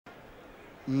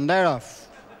And they're off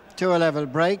to a level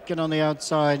break, and on the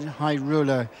outside, High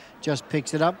Ruler just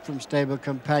picks it up from stable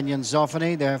companion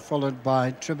Zoffany. They're followed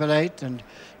by Triple Eight and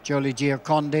Jolie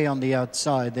Gioconda on the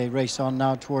outside. They race on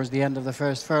now towards the end of the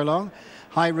first furlong.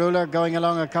 High Ruler going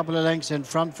along a couple of lengths in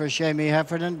front for Shamie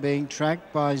Heffernan, being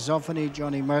tracked by Zoffany,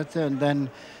 Johnny Murtha, and then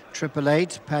Triple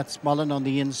Eight, Pat Smullen on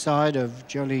the inside of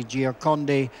Jolie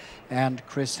Gioconda and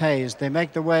Chris Hayes. They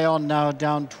make their way on now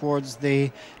down towards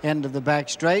the end of the back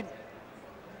straight.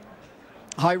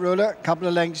 High Ruler, a couple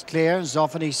of lengths clear,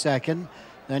 Zoffany second.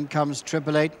 Then comes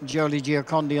Triple Eight and Jolie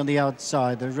Gioconda on the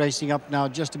outside. They're racing up now,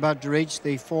 just about to reach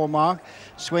the 4 mark,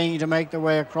 swinging to make their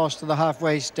way across to the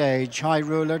halfway stage. High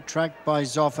Ruler tracked by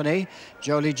Zoffany.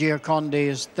 Jolie Gioconda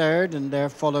is third, and they're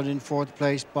followed in fourth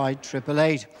place by Triple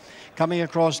Eight. Coming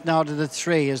across now to the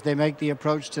 3 as they make the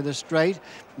approach to the straight.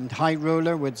 And High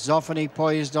Ruler with Zoffany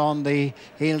poised on the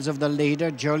heels of the leader.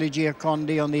 Jolie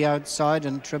Gioconda on the outside,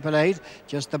 and Triple Eight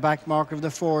just the back mark of the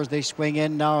 4 as they swing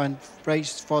in now and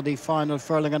race for the final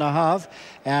furlong and a half.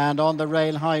 And on the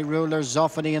rail, High Ruler,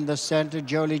 Zoffany in the centre,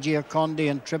 Jolie Gioconda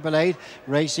and Triple Eight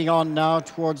racing on now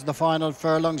towards the final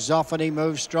furlong. Zoffany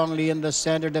moves strongly in the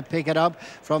centre to pick it up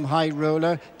from High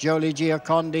Ruler. Jolie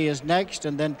Gioconda is next,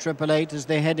 and then Triple Eight as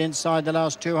they head inside the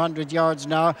last 200 yards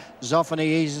now. Zoffany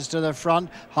eases to the front.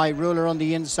 High Ruler on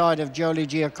the inside of Jolie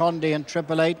Gioconda and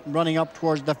Triple Eight running up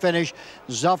towards the finish.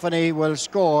 Zoffany will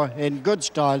score in good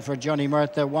style for Johnny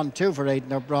Murtha. 1-2 for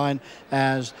Aidan O'Brien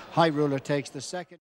as High Ruler takes the second.